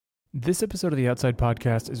This episode of the Outside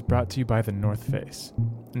Podcast is brought to you by The North Face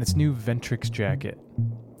and its new Ventrix jacket,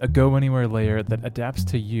 a go-anywhere layer that adapts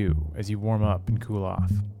to you as you warm up and cool off.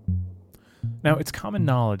 Now, it's common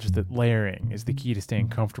knowledge that layering is the key to staying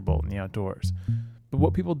comfortable in the outdoors, but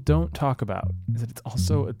what people don't talk about is that it's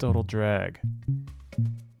also a total drag.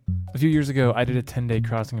 A few years ago, I did a 10-day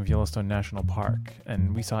crossing of Yellowstone National Park,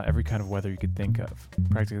 and we saw every kind of weather you could think of,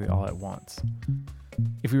 practically all at once.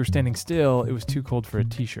 If we were standing still, it was too cold for a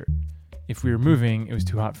t-shirt. If we were moving, it was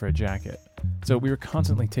too hot for a jacket. So we were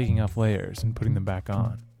constantly taking off layers and putting them back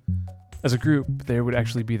on. As a group, there would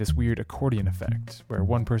actually be this weird accordion effect, where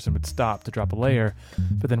one person would stop to drop a layer,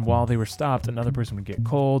 but then while they were stopped, another person would get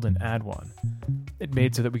cold and add one. It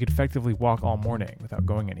made so that we could effectively walk all morning without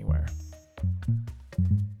going anywhere.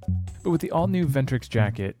 But with the all-new Ventrix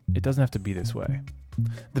jacket, it doesn't have to be this way.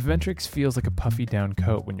 The Ventrix feels like a puffy down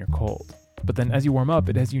coat when you're cold. But then as you warm up,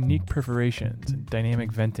 it has unique perforations and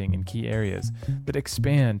dynamic venting in key areas that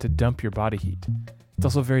expand to dump your body heat. It's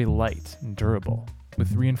also very light and durable,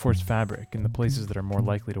 with reinforced fabric in the places that are more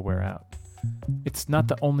likely to wear out. It's not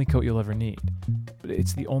the only coat you'll ever need, but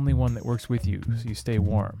it's the only one that works with you so you stay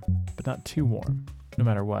warm, but not too warm, no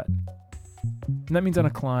matter what. And that means on a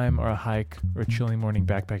climb or a hike or a chilly morning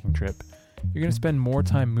backpacking trip, you're going to spend more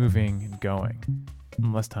time moving and going,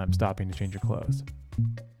 and less time stopping to change your clothes.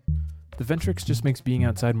 The Ventrix just makes being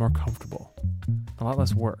outside more comfortable, a lot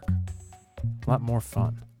less work, a lot more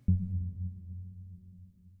fun.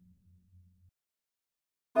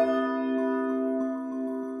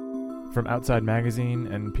 From Outside Magazine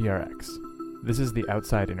and PRX, this is the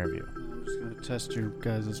Outside Interview. I'm just going to test your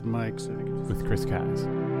guys' mics. With Chris Kaz.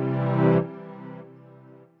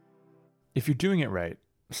 If you're doing it right,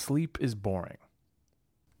 sleep is boring.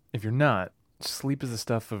 If you're not, sleep is the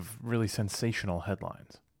stuff of really sensational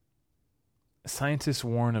headlines. Scientists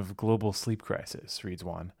warn of global sleep crisis, reads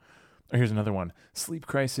one. Or here's another one. Sleep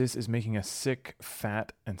crisis is making us sick,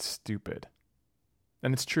 fat, and stupid.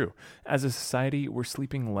 And it's true. As a society, we're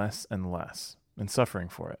sleeping less and less, and suffering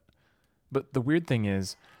for it. But the weird thing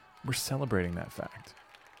is, we're celebrating that fact.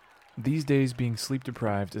 These days, being sleep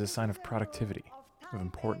deprived is a sign of productivity, of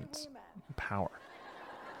importance, and power.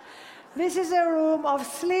 This is a room of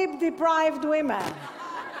sleep-deprived women.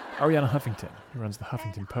 Arianna Huffington, who runs the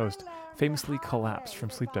Huffington Post, famously collapsed from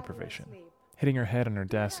sleep deprivation, hitting her head on her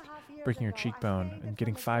desk, breaking her cheekbone, and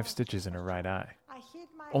getting 5 stitches in her right eye.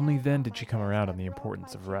 Only then did she come around on the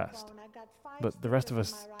importance of rest. But the rest of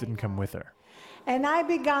us didn't come with her. And I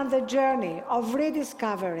began the journey of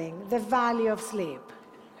rediscovering the value of sleep.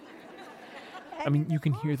 I mean, you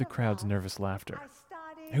can hear the crowd's nervous laughter.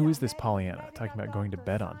 Who is this Pollyanna talking about going to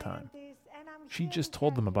bed on time? She just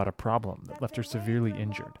told them about a problem that left her severely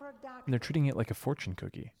injured, and they're treating it like a fortune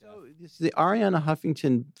cookie. So the Arianna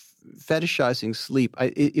Huffington fetishizing sleep.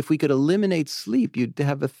 If we could eliminate sleep, you'd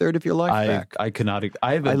have a third of your life back. I cannot.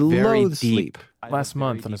 I have a very loathe deep sleep. Last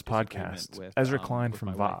month on his podcast, Ezra Klein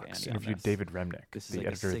from Vox interviewed David Remnick, the like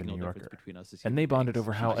editor of The New Yorker, us and they bonded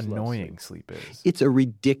over how annoying sleep is. It's a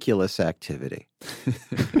ridiculous activity.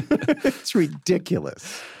 It's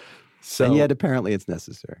ridiculous. And yet apparently it's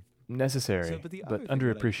necessary. Necessary, but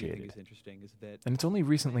underappreciated. And it's only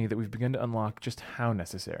recently that we've begun to unlock just how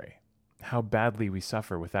necessary, how badly we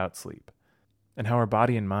suffer without sleep, and how our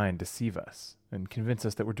body and mind deceive us and convince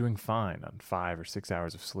us that we're doing fine on 5 or 6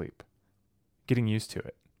 hours of sleep. Getting used to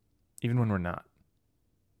it, even when we're not.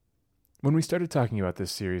 When we started talking about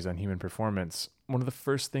this series on human performance, one of the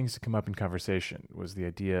first things to come up in conversation was the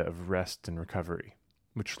idea of rest and recovery,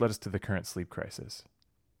 which led us to the current sleep crisis.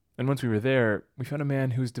 And once we were there, we found a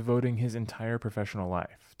man who's devoting his entire professional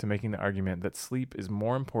life to making the argument that sleep is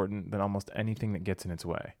more important than almost anything that gets in its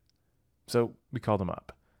way. So we called him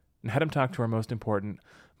up and had him talk to our most important,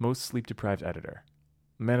 most sleep-deprived editor,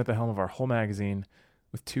 a man at the helm of our whole magazine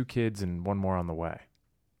with 2 kids and 1 more on the way,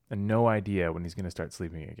 and no idea when he's going to start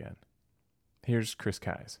sleeping again. Here's Chris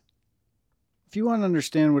Kaz. If you want to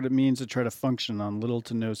understand what it means to try to function on little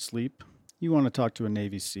to no sleep, you want to talk to a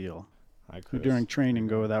Navy SEAL who during training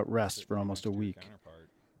go without rest for almost a week.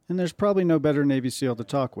 And there's probably no better Navy SEAL to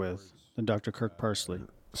talk with than Dr. Kirk Parsley.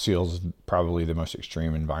 SEALs is probably the most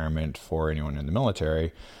extreme environment for anyone in the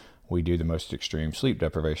military. We do the most extreme sleep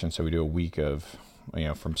deprivation, so we do a week of,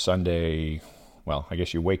 from Sunday, well, I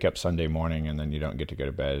guess you wake up Sunday morning and then you don't get to go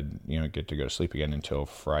to bed, you don't get to go to sleep again until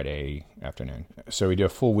Friday afternoon. So we do a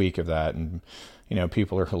full week of that, and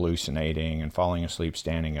people are hallucinating and falling asleep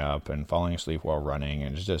standing up and falling asleep while running,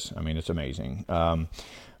 and it's just, it's amazing.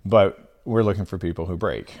 But we're looking for people who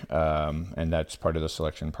break, and that's part of the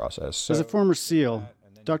selection process. So, as a former SEAL,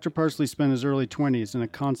 Dr. Parsley spent his early 20s in a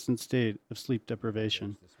constant state of sleep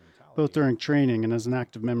deprivation. both during training and as an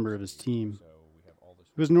active member of his team.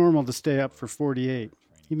 It was normal to stay up for 48,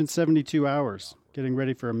 even 72 hours, getting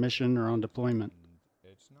ready for a mission or on deployment.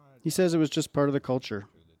 He says it was just part of the culture,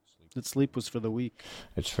 that sleep was for the weak.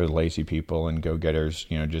 It's for lazy people and go-getters,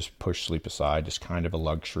 just push sleep aside, just kind of a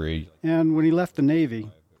luxury. And when he left the Navy,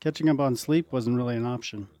 catching up on sleep wasn't really an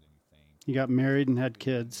option. He got married and had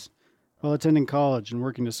kids, while attending college and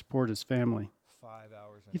working to support his family.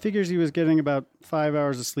 He figures he was getting about 5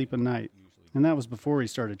 hours of sleep a night, and that was before he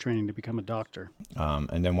started training to become a doctor.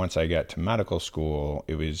 And then once I got to medical school,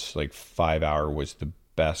 it was like 5 hour was the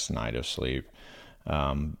best night of sleep.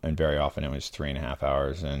 And very often it was 3.5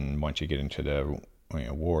 hours. And once you get into the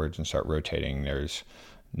wards and start rotating, there's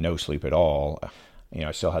no sleep at all.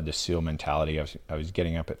 I still had this SEAL mentality. I was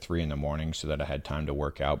getting up at 3 a.m. so that I had time to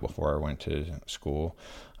work out before I went to school,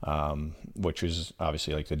 which was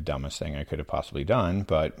obviously like the dumbest thing I could have possibly done.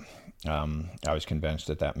 But I was convinced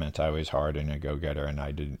that meant I was hard and a go-getter, and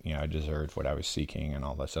I deserved what I was seeking and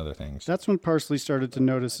all those other things. That's when Parsley started to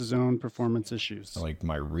notice his own performance issues. Like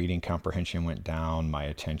my reading comprehension went down, my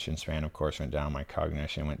attention span, of course, went down, my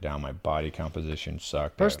cognition went down, my body composition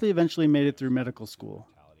sucked. Parsley eventually made it through medical school.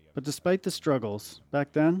 But despite the struggles,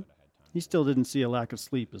 back then, he still didn't see a lack of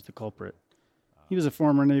sleep as the culprit. He was a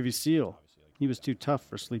former Navy SEAL. He was too tough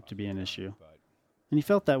for sleep to be an issue. And he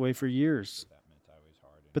felt that way for years.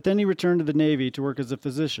 But then he returned to the Navy to work as a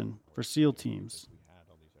physician for SEAL teams.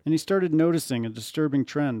 And he started noticing a disturbing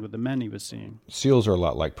trend with the men he was seeing. SEALs are a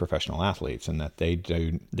lot like professional athletes in that they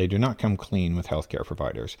do not come clean with healthcare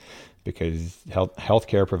providers, because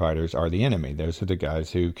healthcare providers are the enemy. Those are the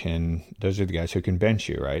guys who can bench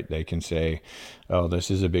you, right? They can say, "Oh, this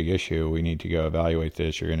is a big issue. We need to go evaluate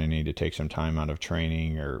this. You're going to need to take some time out of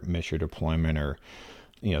training or miss your deployment," or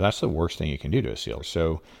that's the worst thing you can do to a SEAL.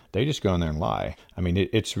 So they just go in there and lie. I mean,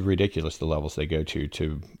 it's ridiculous the levels they go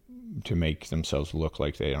to make themselves look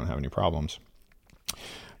like they don't have any problems.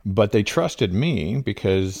 But they trusted me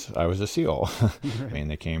because I was a SEAL. Right. I mean,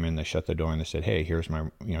 they came in, they shut the door, and they said, "Hey, here's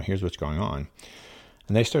what's going on."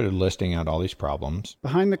 And they started listing out all these problems.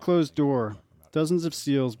 Behind the closed door, dozens of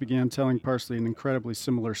SEALs began telling Parsley an incredibly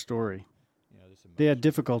similar story. They had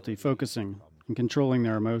difficulty focusing and controlling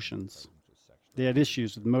their emotions. They had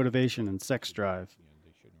issues with motivation and sex drive.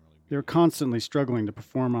 They were constantly struggling to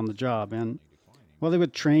perform on the job, and while they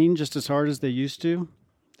would train just as hard as they used to,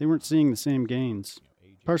 they weren't seeing the same gains.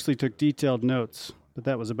 Parsley took detailed notes, but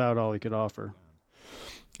that was about all he could offer.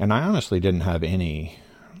 And I honestly didn't have any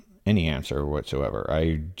answer whatsoever.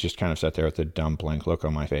 I just kind of sat there with a dumb blank look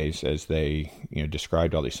on my face as they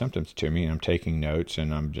described all these symptoms to me, and I'm taking notes,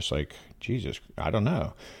 and I'm just like, Jesus, I don't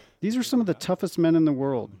know. These are some of the toughest men in the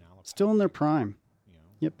world, still in their prime.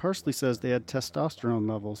 Yet Parsley says they had testosterone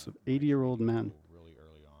levels of 80-year-old men.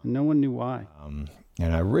 And no one knew why.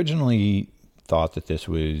 And I originally thought that this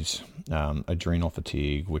was adrenal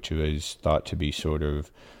fatigue, which was thought to be sort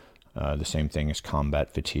of the same thing as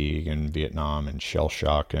combat fatigue in Vietnam and shell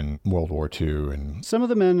shock in World War II. And some of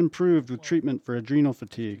the men improved with treatment for adrenal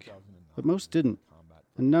fatigue, but most didn't.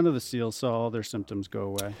 And none of the SEALs saw all their symptoms go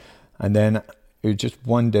away. And then it was just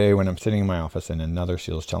one day when I'm sitting in my office and another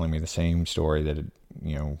SEAL is telling me the same story that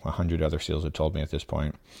 100 other SEALs had told me at this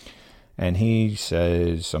point. And he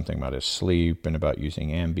says something about his sleep and about using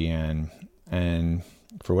Ambien. And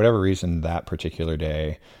for whatever reason, that particular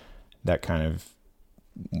day, that kind of,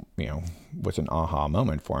 was an aha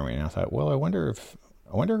moment for me. And I thought, well, I wonder if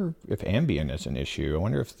Ambien is an issue. I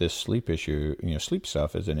wonder if this sleep issue, sleep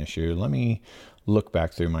stuff is an issue. Let me look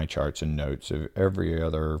back through my charts and notes of every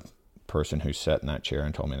other person who sat in that chair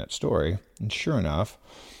and told me that story. And sure enough,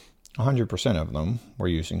 100% of them were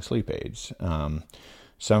using sleep aids.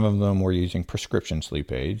 Some of them were using prescription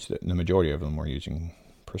sleep aids. The majority of them were using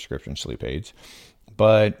prescription sleep aids.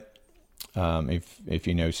 But if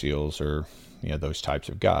you know SEALs or those types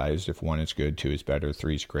of guys, if 1 is good, 2 is better,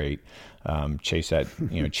 3 is great. Chase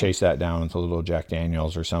that down with a little Jack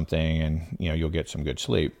Daniels or something, and you'll get some good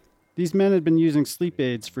sleep. These men had been using sleep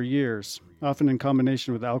aids for years, often in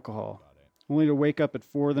combination with alcohol, only to wake up at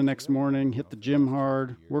 4 the next morning, hit the gym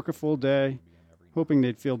hard, work a full day, hoping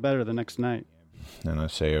they'd feel better the next night. And I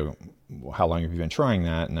say, well, how long have you been trying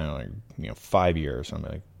that? And they're like, 5 years. I'm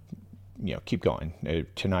like, keep going.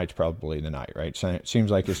 Tonight's probably the night, right? So it seems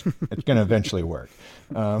like it's going to eventually work.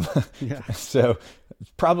 Yeah. So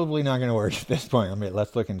it's probably not going to work at this point. I mean,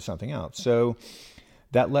 let's look into something else. So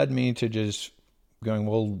that led me to just going,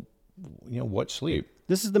 well, what sleep?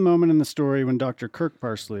 This is the moment in the story when Dr. Kirk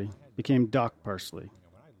Parsley became Doc Parsley,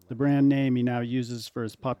 the brand name he now uses for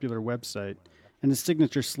his popular website and his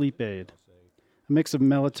signature sleep aid. A mix of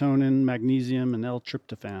melatonin, magnesium, and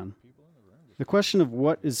L-tryptophan. The question of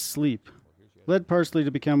what is sleep led Parsley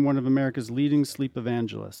to become one of America's leading sleep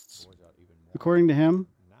evangelists. According to him,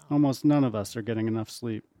 almost none of us are getting enough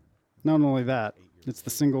sleep. Not only that, it's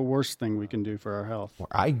the single worst thing we can do for our health.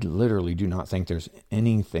 I literally do not think there's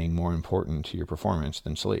anything more important to your performance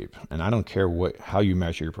than sleep. And I don't care how you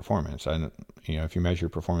measure your performance. If you measure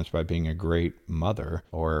your performance by being a great mother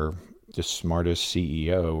or the smartest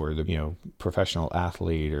CEO or the professional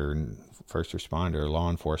athlete or first responder,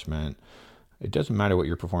 law enforcement, it doesn't matter what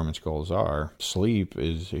your performance goals are. Sleep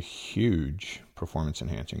is a huge performance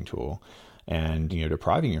enhancing tool. And,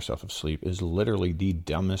 depriving yourself of sleep is literally the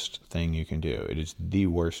dumbest thing you can do. It is the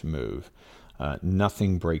worst move.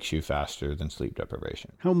 Nothing breaks you faster than sleep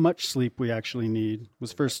deprivation. How much sleep we actually need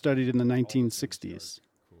was first studied in the 1960s.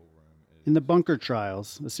 In the bunker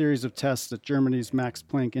trials, a series of tests at Germany's Max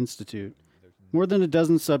Planck Institute, more than a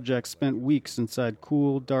dozen subjects spent weeks inside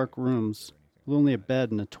cool, dark rooms with only a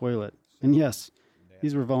bed and a toilet. And yes,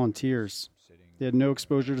 these were volunteers. They had no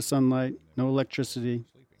exposure to sunlight, no electricity,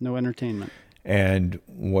 no entertainment. And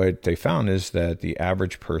what they found is that the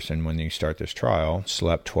average person, when you start this trial,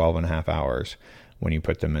 slept 12 and a half hours when you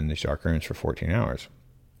put them in these dark rooms for 14 hours.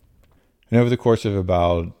 And over the course of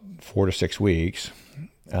about 4 to 6 weeks,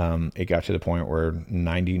 it got to the point where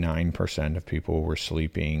 99% of people were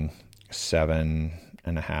sleeping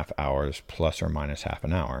 7.5 hours plus or minus half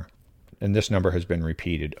an hour. And this number has been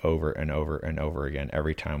repeated over and over and over again.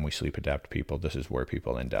 Every time we sleep adapt people, this is where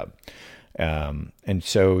people end up. And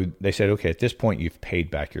so they said, okay, at this point, you've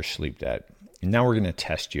paid back your sleep debt. And now we're going to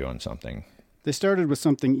test you on something. They started with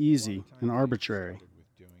something easy and arbitrary,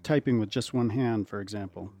 typing with just one hand, for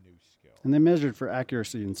example. And they measured for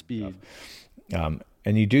accuracy and speed. And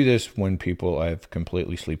you do this when people have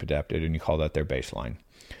completely sleep adapted, and you call that their baseline.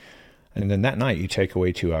 And then that night, you take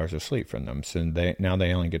away 2 hours of sleep from them. So now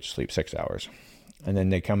they only get to sleep 6 hours. And then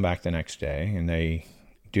they come back the next day, and they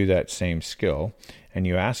do that same skill. And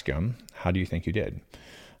you ask them, how do you think you did?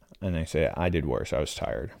 And they say, I did worse. I was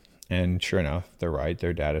tired. And sure enough, they're right.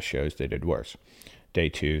 Their data shows they did worse. Day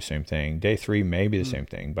 2, same thing. Day 3, maybe the same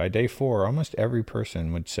thing. By day 4, almost every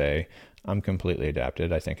person would say, I'm completely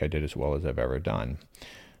adapted. I think I did as well as I've ever done.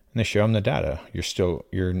 And they show them the data.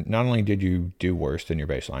 You're not only did you do worse than your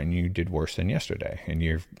baseline, you did worse than yesterday, and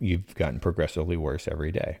you've gotten progressively worse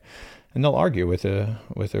every day. And they'll argue with the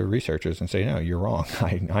researchers and say, no, you're wrong.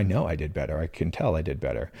 I know I did better. I can tell I did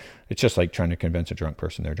better. It's just like trying to convince a drunk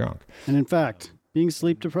person they're drunk. And in fact, being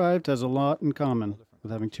sleep deprived has a lot in common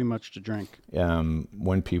with having too much to drink.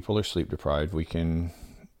 When people are sleep deprived, we can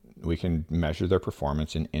measure their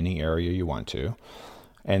performance in any area you want to,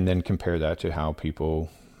 and then compare that to how people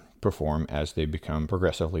perform as they become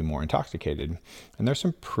progressively more intoxicated. And there's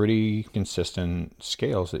some pretty consistent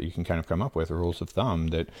scales that you can kind of come up with, rules of thumb,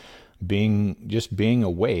 that being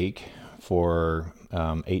awake for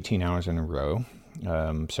 18 hours in a row.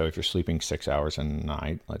 So if you're sleeping 6 hours a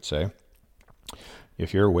night, let's say,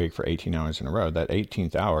 if you're awake for 18 hours in a row, that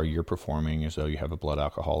 18th hour, you're performing as though you have a blood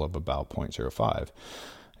alcohol of about 0.05.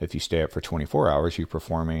 If you stay up for 24 hours, you're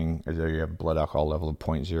performing as though you have a blood alcohol level of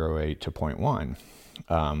 0.08 to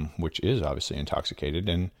 0.1, which is obviously intoxicated.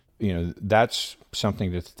 And, that's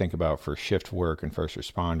something to think about for shift work and first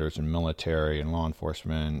responders and military and law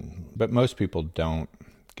enforcement. But most people don't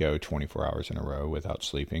go 24 hours in a row without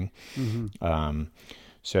sleeping. Mm-hmm.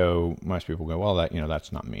 So most people go, well,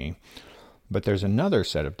 that's not me. But there's another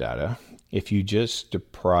set of data. If you just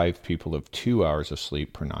deprive people of 2 hours of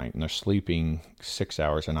sleep per night, and they're sleeping 6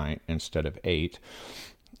 hours a night instead of 8,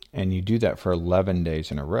 and you do that for 11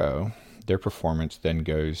 days in a row, their performance then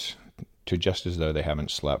goes to just as though they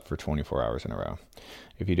haven't slept for 24 hours in a row.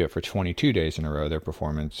 If you do it for 22 days in a row, their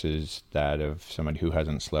performance is that of somebody who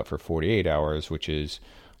hasn't slept for 48 hours, which is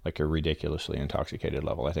like a ridiculously intoxicated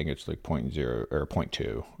level. I think it's like 0.0 or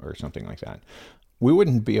 0.2 or something like that. We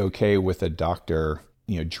wouldn't be okay with a doctor,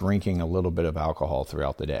 drinking a little bit of alcohol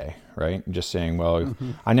throughout the day, right? Just saying, well,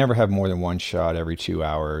 I never have more than one shot every 2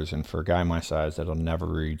 hours. And for a guy my size, that'll never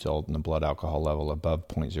result in a blood alcohol level above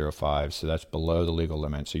 0.05. So that's below the legal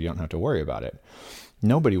limit. So you don't have to worry about it.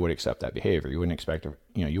 Nobody would accept that behavior. You wouldn't expect it,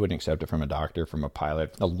 you wouldn't accept it from a doctor, from a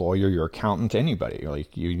pilot, a lawyer, your accountant, anybody.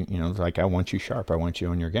 Like, I want you sharp. I want you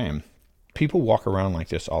on your game. People walk around like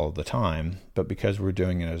this all of the time, but because we're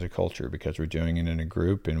doing it as a culture, because we're doing it in a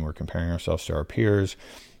group and we're comparing ourselves to our peers,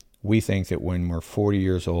 we think that when we're 40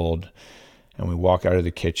 years old and we walk out of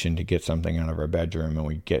the kitchen to get something out of our bedroom and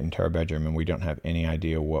we get into our bedroom and we don't have any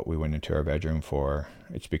idea what we went into our bedroom for,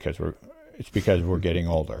 it's because we're getting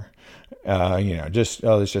older.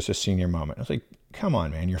 It's just a senior moment. It's like, come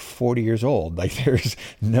on, man, you're 40 years old. Like, there's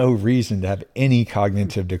no reason to have any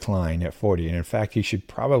cognitive decline at 40. And in fact, you should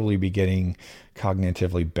probably be getting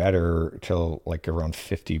cognitively better till like around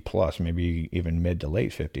 50 plus, maybe even mid to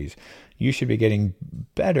late 50s. You should be getting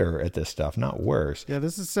better at this stuff, not worse. Yeah,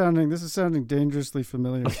 this is sounding dangerously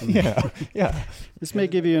familiar to me. Yeah. This may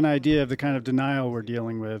give you an idea of the kind of denial we're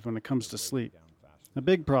dealing with when it comes to sleep. A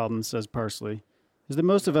big problem, says Parsley, is that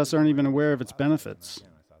most of us aren't even aware of its benefits.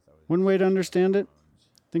 One way to understand it,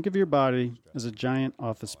 think of your body as a giant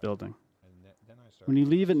office building. When you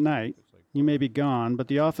leave at night, you may be gone, but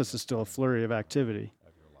the office is still a flurry of activity.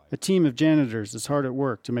 A team of janitors is hard at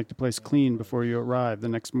work to make the place clean before you arrive the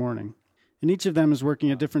next morning. And each of them is working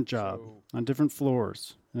a different job, on different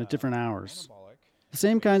floors, and at different hours. The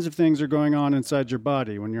same kinds of things are going on inside your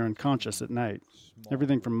body when you're unconscious at night.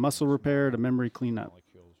 Everything from muscle repair to memory cleanup.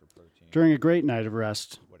 During a great night of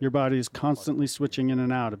rest, your body is constantly switching in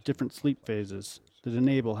and out of different sleep phases that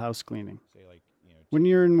enable house cleaning. When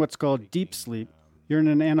you're in what's called deep sleep, you're in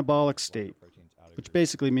an anabolic state, which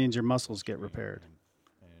basically means your muscles get repaired.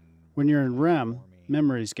 When you're in REM,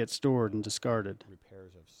 memories get stored and discarded.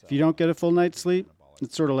 If you don't get a full night's sleep,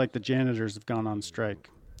 it's sort of like the janitors have gone on strike.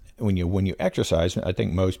 When you exercise, I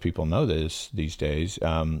think most people know this these days,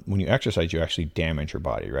 when you exercise, you actually damage your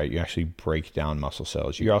body, right? You actually break down muscle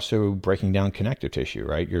cells. You're also breaking down connective tissue,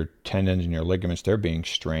 right? Your tendons and your ligaments, they're being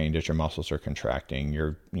strained as your muscles are contracting.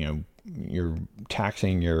 You're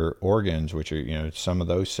taxing your organs, which are, some of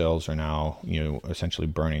those cells are now, essentially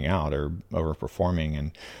burning out or overperforming,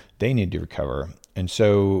 and they need to recover. And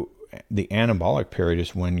so the anabolic period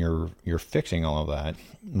is when you're fixing all of that.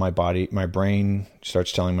 My brain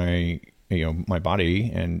starts telling my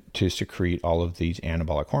body and to secrete all of these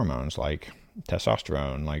anabolic hormones like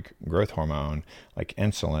testosterone, like growth hormone, like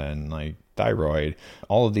insulin, like thyroid,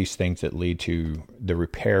 all of these things that lead to the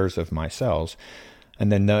repairs of my cells. And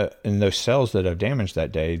then those cells that have damaged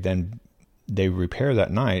that day, then they repair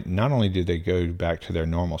that night. Not only do they go back to their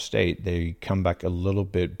normal state, they come back a little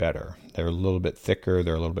bit better. They're a little bit thicker,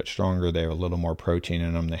 they're a little bit stronger, they have a little more protein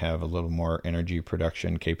in them, they have a little more energy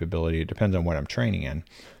production capability. It depends on what I'm training in.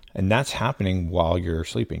 And that's happening while you're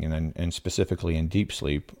sleeping, and specifically in deep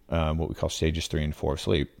sleep, what we call stages 3 and 4 of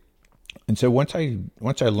sleep. And so once I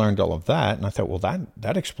learned all of that, and I thought, well,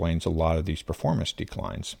 that explains a lot of these performance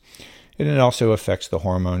declines. And it also affects the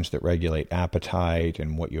hormones that regulate appetite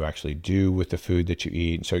and what you actually do with the food that you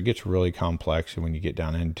eat. And so it gets really complex, and when you get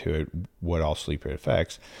down into it, what all sleep it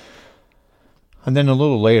affects. And then a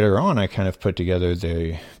little later on, I kind of put together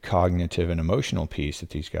the cognitive and emotional piece that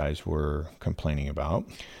these guys were complaining about.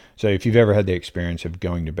 So if you've ever had the experience of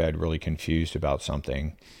going to bed really confused about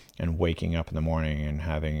something and waking up in the morning and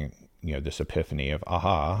having, this epiphany of,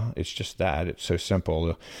 aha, it's just that, it's so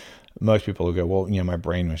simple. Most people will go, well, my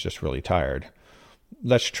brain was just really tired.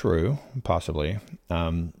 That's true, possibly.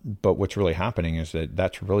 But what's really happening is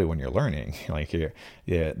that's really when you're learning.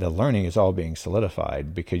 The learning is all being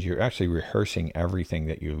solidified because you're actually rehearsing everything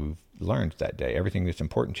that you've learned that day. Everything that's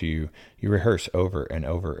important to you, you rehearse over and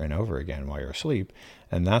over and over again while you're asleep.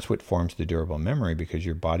 And that's what forms the durable memory, because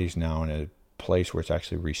your body's now in a place where it's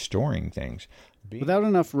actually restoring things. Without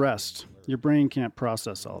enough rest, your brain can't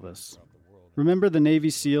process all this. Remember the Navy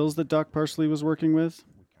SEALs that Doc Parsley was working with?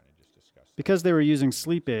 Because they were using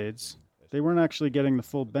sleep aids, they weren't actually getting the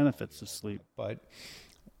full benefits of sleep. But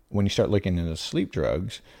when you start looking into sleep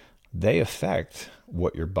drugs, they affect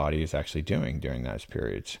what your body is actually doing during those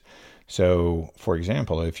periods. So, for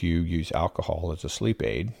example, if you use alcohol as a sleep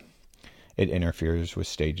aid, it interferes with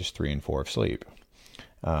stages 3 and 4 of sleep.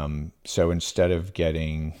 So instead of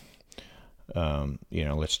getting,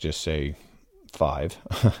 let's just say 5,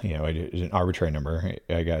 it's an arbitrary number.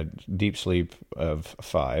 I got deep sleep of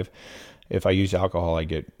 5. If I use alcohol, I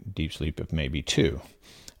get deep sleep of maybe 2.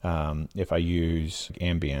 If I use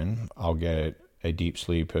Ambien, I'll get a deep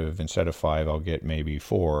sleep of, instead of 5, I'll get maybe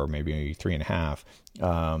 4, or maybe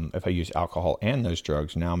 3.5. If I use alcohol and those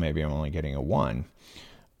drugs, now maybe I'm only getting a 1.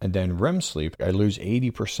 And then REM sleep, I lose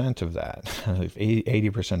 80% of that.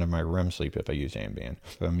 80% of my REM sleep if I use Ambien.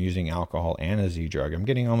 If I'm using alcohol and a Z drug, I'm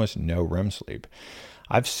getting almost no REM sleep.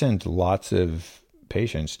 I've sent lots of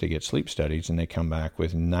patients to get sleep studies, and they come back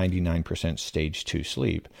with 99% stage 2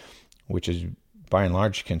 sleep, which is by and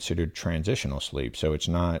large considered transitional sleep. So it's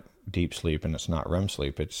not deep sleep and it's not REM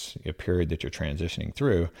sleep. It's a period that you're transitioning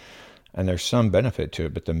through. And there's some benefit to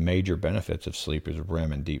it, but the major benefits of sleep is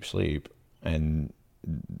REM and deep sleep. And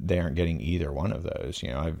they aren't getting either one of those.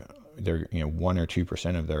 1 or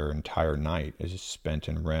 2% of their entire night is spent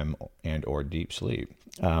in REM and or deep sleep.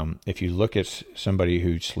 If you look at somebody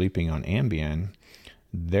who's sleeping on Ambien,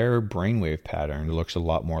 their brainwave pattern looks a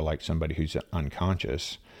lot more like somebody who's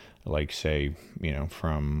unconscious, like, say,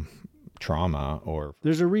 from trauma or...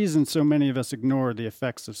 There's a reason so many of us ignore the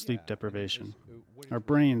effects of sleep deprivation. Our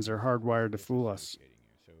brains are hardwired to fool us.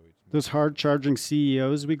 Those hard-charging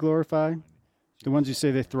CEOs we glorify, the ones who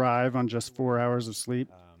say they thrive on just 4 hours of sleep,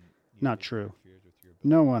 not true.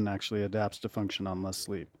 No one actually adapts to function on less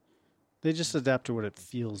sleep. They just adapt to what it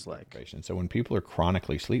feels like. So when people are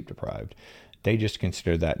chronically sleep deprived, they just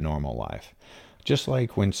consider that normal life. Just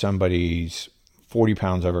like when somebody's 40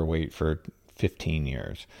 pounds overweight for 15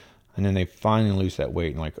 years, and then they finally lose that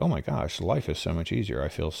weight and like, oh my gosh, life is so much easier. I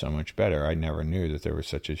feel so much better. I never knew that there was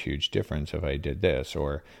such a huge difference if I did this,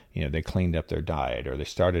 or, they cleaned up their diet, or they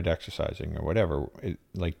started exercising, or whatever.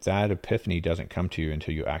 Like, that epiphany doesn't come to you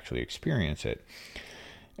until you actually experience it.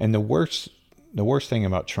 And the worst thing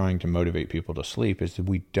about trying to motivate people to sleep is that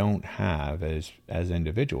we don't have, as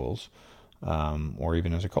individuals, or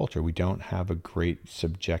even as a culture, we don't have a great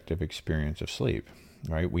subjective experience of sleep,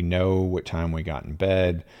 right? We know what time we got in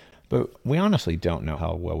bed, but we honestly don't know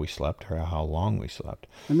how well we slept or how long we slept.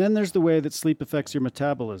 And then there's the way that sleep affects your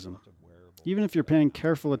metabolism. Even if you're paying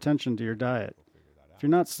careful attention to your diet, if you're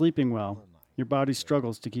not sleeping well, your body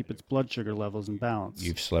struggles to keep its blood sugar levels in balance.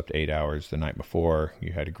 You've slept 8 hours the night before,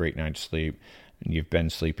 you had a great night's sleep, and you've been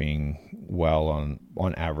sleeping well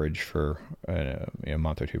on average for a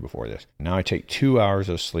month or two before this. Now I take 2 hours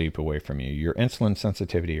of sleep away from you. Your insulin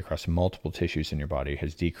sensitivity across multiple tissues in your body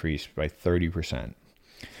has decreased by 30%.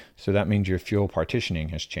 So that means your fuel partitioning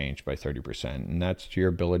has changed by 30%. And that's your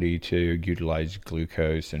ability to utilize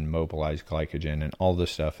glucose and mobilize glycogen, and all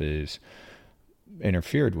this stuff is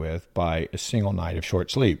interfered with by a single night of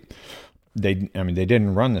short sleep. They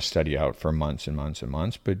didn't run the study out for months and months and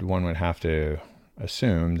months, but one would have to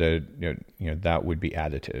assume that that would be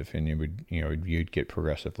additive, and you'd get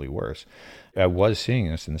progressively worse. I was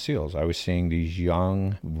seeing this in the SEALs. I was seeing these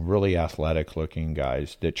young, really athletic looking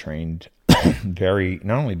guys that trained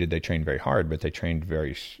not only did they train very hard, but they trained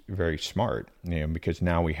very, very smart, because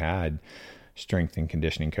now we had strength and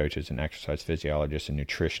conditioning coaches and exercise physiologists and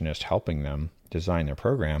nutritionists helping them design their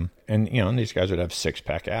program. And, and these guys would have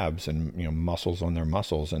 6-pack abs and, muscles on their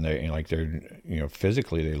muscles. And they're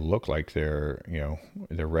physically, they look like they're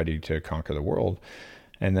ready to conquer the world.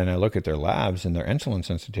 And then I look at their labs, and their insulin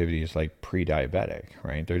sensitivity is like pre-diabetic,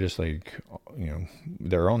 right? They're just like,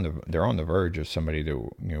 they're on the verge of somebody that,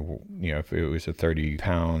 if it was a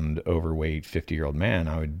 30-pound overweight 50-year-old man,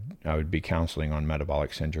 I would be counseling on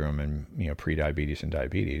metabolic syndrome and, pre-diabetes and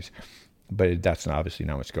diabetes. But that's obviously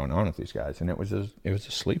not what's going on with these guys. And it was a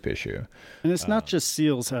sleep issue. And it's not just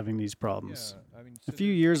SEALs having these problems. A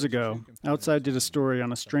few years ago, Outside did a story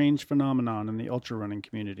on a strange phenomenon in the ultra running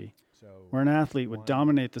community, where an athlete would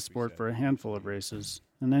dominate the sport for a handful of races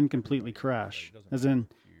and then completely crash, as in,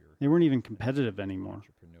 they weren't even competitive anymore.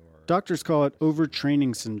 Doctors call it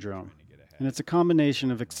overtraining syndrome, and it's a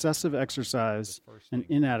combination of excessive exercise and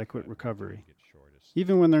inadequate recovery.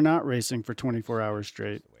 Even when they're not racing for 24 hours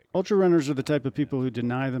straight, ultra runners are the type of people who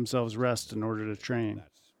deny themselves rest in order to train.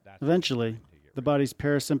 Eventually, the body's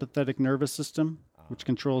parasympathetic nervous system, which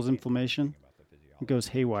controls inflammation, goes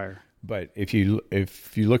haywire. But if you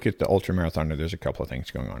look at the ultramarathoner, there's a couple of things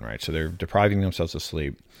going on, right? So they're depriving themselves of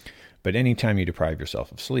sleep. But anytime you deprive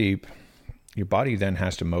yourself of sleep, your body then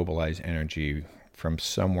has to mobilize energy from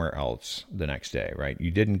somewhere else the next day, right? You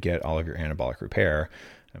didn't get all of your anabolic repair.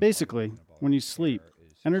 Basically, when you sleep,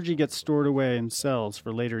 energy gets stored away in cells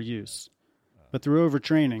for later use. But through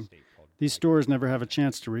overtraining, these stores never have a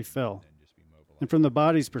chance to refill. And from the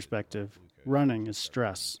body's perspective, running is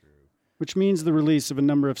stress, which means the release of a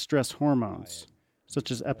number of stress hormones, such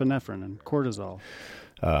as epinephrine and cortisol.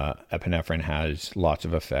 Epinephrine has lots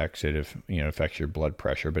of effects. It affects your blood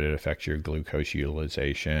pressure, but it affects your glucose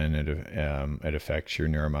utilization. It affects your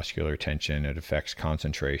neuromuscular tension. It affects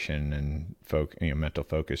concentration and mental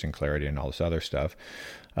focus and clarity and all this other stuff.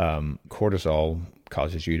 Cortisol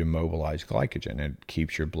causes you to mobilize glycogen. It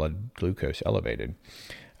keeps your blood glucose elevated.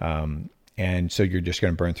 And so you're just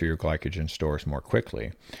going to burn through your glycogen stores more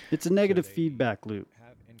quickly. It's a negative feedback loop.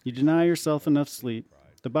 You deny yourself enough sleep,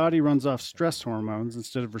 the body runs off stress hormones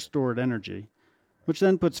instead of restored energy, which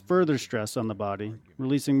then puts further stress on the body,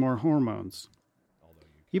 releasing more hormones.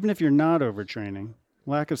 Even if you're not overtraining,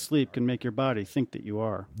 lack of sleep can make your body think that you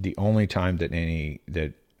are. The only time that any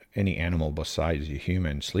animal besides a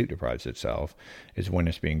human sleep deprives itself is when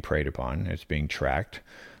it's being preyed upon, it's being tracked,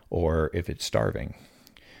 or if it's starving.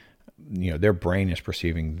 their brain is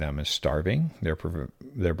perceiving them as starving.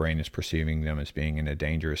 Their brain is perceiving them as being in a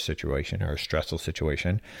dangerous situation or a stressful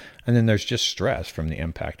situation. And then there's just stress from the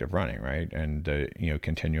impact of running, right? And the,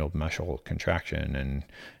 continual muscle contraction and,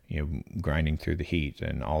 grinding through the heat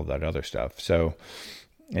and all that other stuff. So,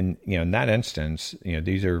 and, in that instance,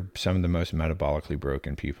 these are some of the most metabolically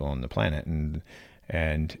broken people on the planet.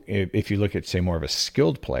 And if you look at, say, more of a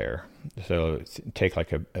skilled player, so take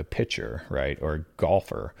like a pitcher, right, or a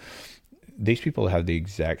golfer, these people have the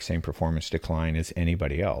exact same performance decline as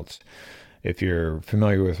anybody else. If you're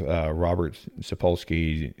familiar with Robert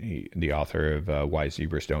Sapolsky, the author of Why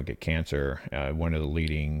Zebras Don't Get Cancer, one of the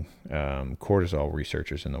leading cortisol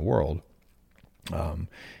researchers in the world,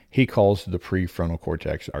 he calls the prefrontal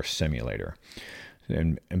cortex our simulator.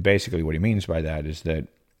 And basically what he means by that is that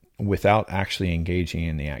without actually engaging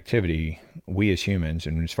in the activity, we as humans,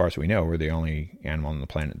 and as far as we know, we're the only animal on the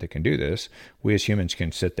planet that can do this, we as humans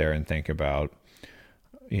can sit there and think about,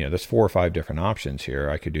 there's 4 or 5 different options here.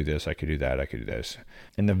 I could do this, I could do that, I could do this.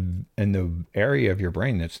 And the area of your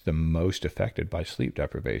brain that's the most affected by sleep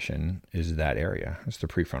deprivation is that area. It's the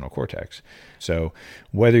prefrontal cortex. So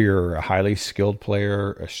whether you're a highly skilled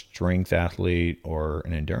player, a strength athlete, or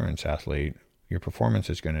an endurance athlete, your performance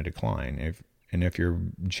is going to decline. If your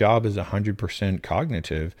job is 100%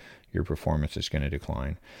 cognitive, your performance is going to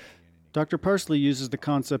decline. Dr. Parsley uses the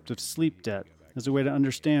concept of sleep debt as a way to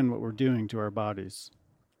understand what we're doing to our bodies.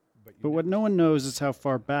 But what no one knows is how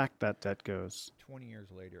far back that debt goes.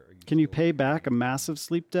 Can you pay back a massive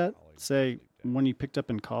sleep debt, say, one you picked up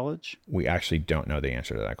in college? We actually don't know the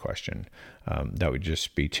answer to that question. That would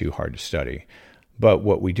just be too hard to study. But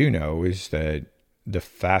what we do know is that the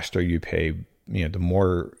faster you pay, the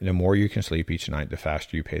more you can sleep each night, the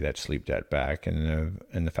faster you pay that sleep debt back, and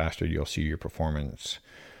the faster you'll see your performance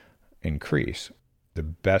increase. The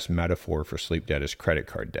best metaphor for sleep debt is credit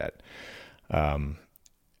card debt.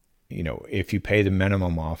 If you pay the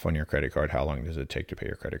minimum off on your credit card, how long does it take to pay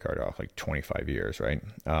your credit card off? Like 25 years, right?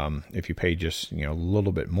 If you pay just, a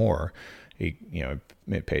little bit more,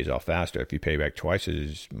 it pays off faster. If you pay back twice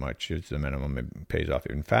as much as the minimum, it pays off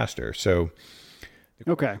even faster. So,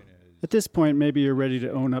 okay. At this point, maybe you're ready to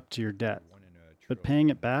own up to your debt. But paying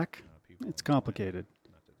it back, it's complicated.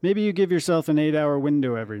 Maybe you give yourself an 8-hour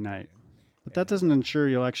window every night, but that doesn't ensure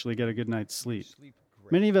you'll actually get a good night's sleep.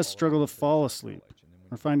 Many of us struggle to fall asleep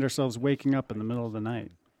or find ourselves waking up in the middle of the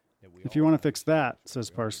night. If you want to fix that, says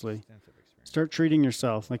Parsley, start treating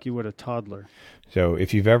yourself like you would a toddler. So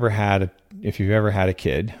if you've ever had a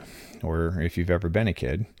kid, or if you've ever been a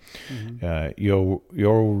kid, you'll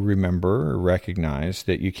remember or recognize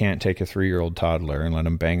that you can't take a 3-year-old toddler and let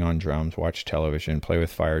them bang on drums, watch television, play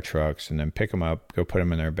with fire trucks, and then pick them up, go put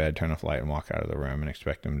them in their bed, turn off the light, and walk out of the room and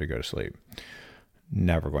expect them to go to sleep.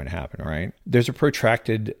 Never going to happen, right? There's a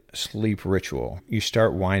protracted sleep ritual. You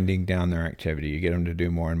start winding down their activity. You get them to do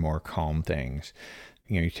more and more calm things.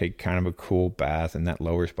 You take kind of a cool bath, and that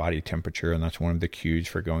lowers body temperature, and that's one of the cues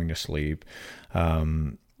for going to sleep.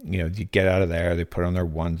 You get out of there, they put on their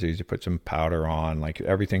onesies, they put some powder on, like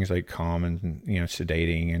everything's like calm and,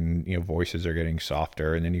 sedating, and, voices are getting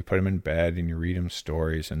softer. And then you put them in bed and you read them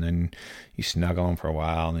stories, and then you snuggle them for a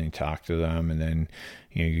while, and then you talk to them, and then,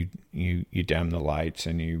 you dim the lights,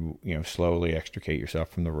 and you slowly extricate yourself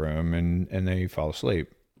from the room, and then you fall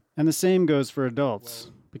asleep. And the same goes for adults,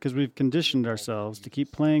 because we've conditioned ourselves to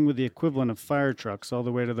keep playing with the equivalent of fire trucks all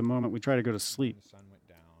the way to the moment we try to go to sleep.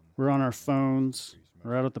 We're on our phones,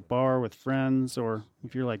 or out at the bar with friends, or,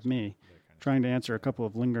 if you're like me, trying to answer a couple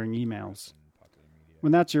of lingering emails.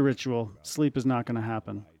 When that's your ritual, sleep is not going to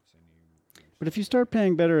happen. But if you start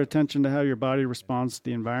paying better attention to how your body responds to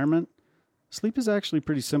the environment, sleep is actually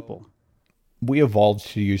pretty simple. We evolved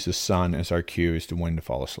to use the sun as our cue as to when to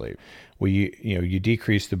fall asleep. You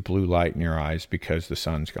decrease the blue light in your eyes because the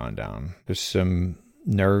sun's gone down. There's some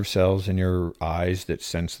nerve cells in your eyes that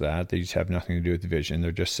sense that. These have nothing to do with vision.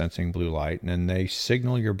 They're just sensing blue light, and then they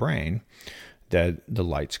signal your brain that the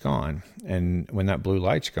light's gone. And when that blue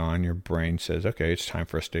light's gone, your brain says, okay, it's time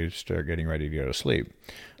for us to start getting ready to go to sleep.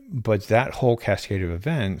 But that whole cascade of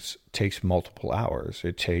events takes multiple hours.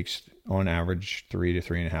 It takes, on average, 3 to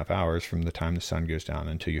 3.5 hours from the time the sun goes down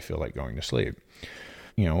until you feel like going to sleep.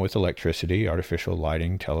 With electricity, artificial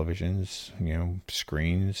lighting, televisions,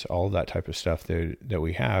 screens, all that type of stuff that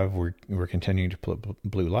we have, we're continuing to put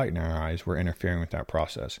blue light in our eyes. We're interfering with that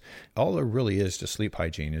process. All there really is to sleep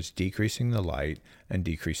hygiene is decreasing the light and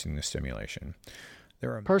decreasing the stimulation.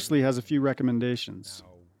 Parsley has a few recommendations.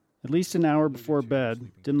 At least an hour before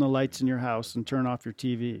bed, dim the lights in your house and turn off your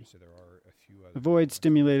TV. Avoid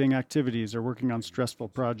stimulating activities or working on stressful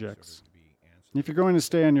projects. If you're going to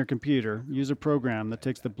stay on your computer, use a program that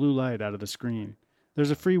takes the blue light out of the screen.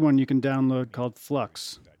 There's a free one you can download called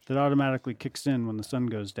Flux that automatically kicks in when the sun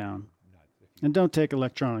goes down. And don't take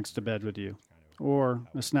electronics to bed with you, or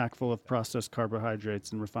a snack full of processed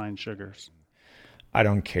carbohydrates and refined sugars. I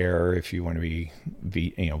don't care if you want to be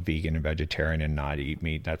vegan and vegetarian and not eat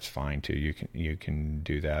meat. That's fine too. You can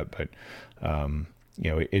do that, but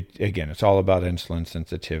it's all about insulin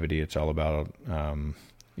sensitivity. It's all about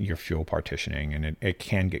your fuel partitioning, and it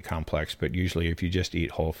can get complex. But usually, if you just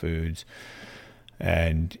eat whole foods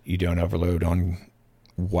and you don't overload on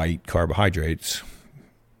white carbohydrates,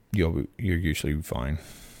 you're usually fine.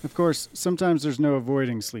 Of course, sometimes there's no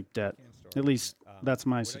avoiding sleep debt. At least that's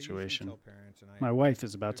my situation. My wife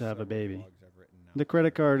is about to have a baby. The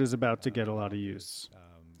credit card is about to get a lot of use.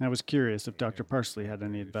 I was curious if Dr. Parsley had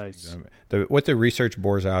any advice. What the research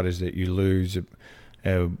bores out is that you lose,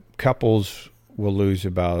 couples will lose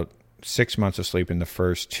about 6 months of sleep in the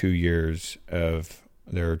first 2 years of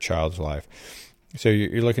their child's life. So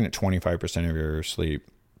you're looking at 25% of your sleep.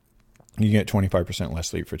 You get 25% less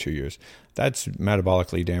sleep for 2 years. That's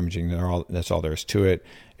metabolically damaging. That's all there is to it.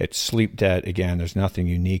 It's sleep debt. Again, there's nothing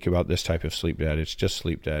unique about this type of sleep debt. It's just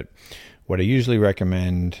sleep debt. What I usually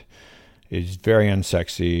recommend is very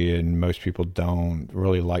unsexy, and most people don't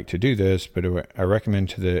really like to do this, but I recommend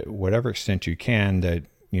to whatever extent you can that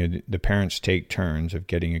the parents take turns of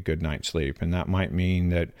getting a good night's sleep. And that might mean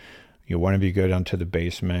that one of you go down to the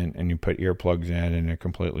basement and you put earplugs in a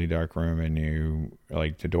completely dark room, and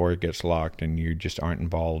the door gets locked and you just aren't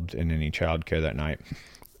involved in any childcare that night.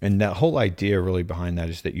 And that whole idea really behind that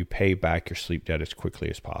is that you pay back your sleep debt as quickly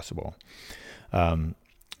as possible.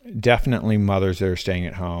 Definitely mothers that are staying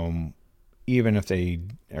at home, even if they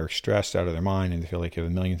are stressed out of their mind and they feel like you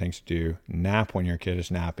have a million things to do, nap when your kid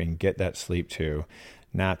is napping, get that sleep too.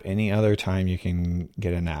 Nap any other time you can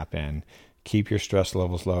get a nap in. Keep your stress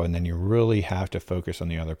levels low, and then you really have to focus on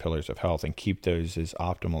the other pillars of health and keep those as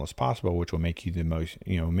optimal as possible, which will make you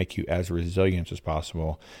make you as resilient as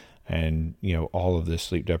possible. And, all of this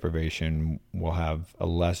sleep deprivation will have a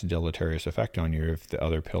less deleterious effect on you if the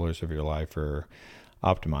other pillars of your life are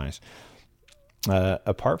optimized.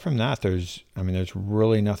 Apart from that, there's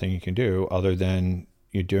really nothing you can do other than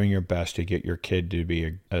you're doing your best to get your kid to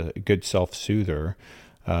be a good self-soother,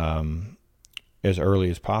 as early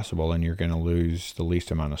as possible, and you're going to lose the least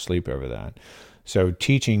amount of sleep over that. So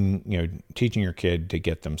teaching your kid to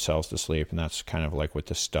get themselves to sleep, and that's kind of like with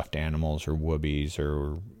the stuffed animals or whoobies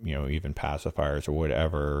or even pacifiers or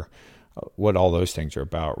whatever. What all those things are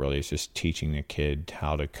about really is just teaching the kid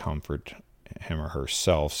how to comfort him or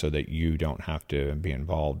herself so that you don't have to be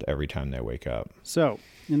involved every time they wake up. So,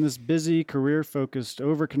 in this busy, career-focused,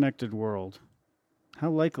 over-connected world, how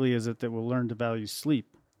likely is it that we'll learn to value sleep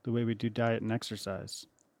the way we do diet and exercise?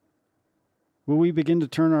 Will we begin to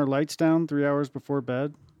turn our lights down 3 hours before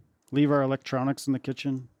bed? Leave our electronics in the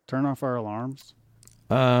kitchen? Turn off our alarms?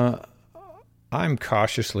 I'm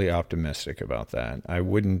cautiously optimistic about that. I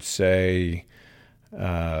wouldn't say...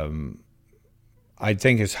 I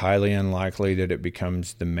think it's highly unlikely that it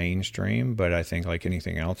becomes the mainstream, but I think like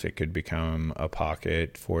anything else, it could become a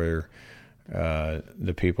pocket for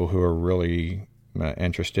the people who are really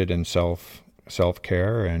interested in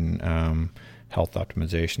self-care and health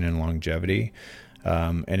optimization and longevity.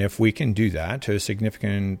 And if we can do that to a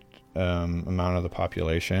significant amount of the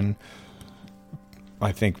population,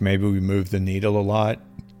 I think maybe we move the needle a lot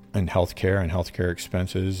in healthcare and healthcare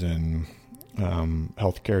expenses and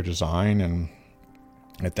healthcare design. And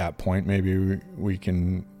at that point, maybe we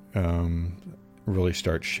can really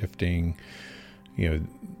start shifting,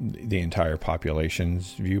 the entire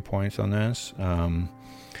population's viewpoints on this.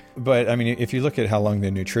 But I mean, if you look at how long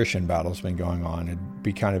the nutrition battle's been going on, it'd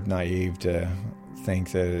be kind of naive to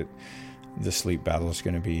think that the sleep battle is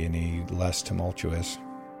going to be any less tumultuous.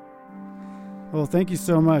 Well, thank you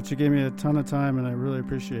so much. You gave me a ton of time, and I really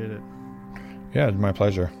appreciate it. Yeah, it's my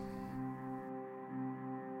pleasure.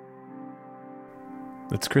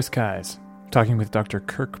 That's Chris Keyes, talking with Dr.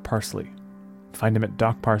 Kirk Parsley. Find him at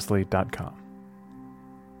docparsley.com.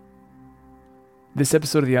 This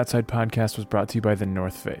episode of the Outside Podcast was brought to you by The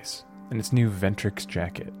North Face and its new Ventrix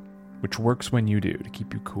jacket, which works when you do to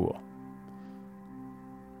keep you cool.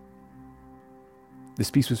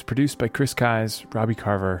 This piece was produced by Chris Keyes, Robbie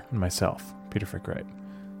Carver, and myself, Peter Frick-Wright.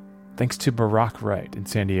 Thanks to Barack Wright in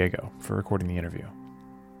San Diego for recording the interview.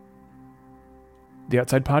 The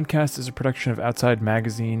Outside Podcast is a production of Outside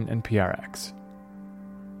Magazine and PRX.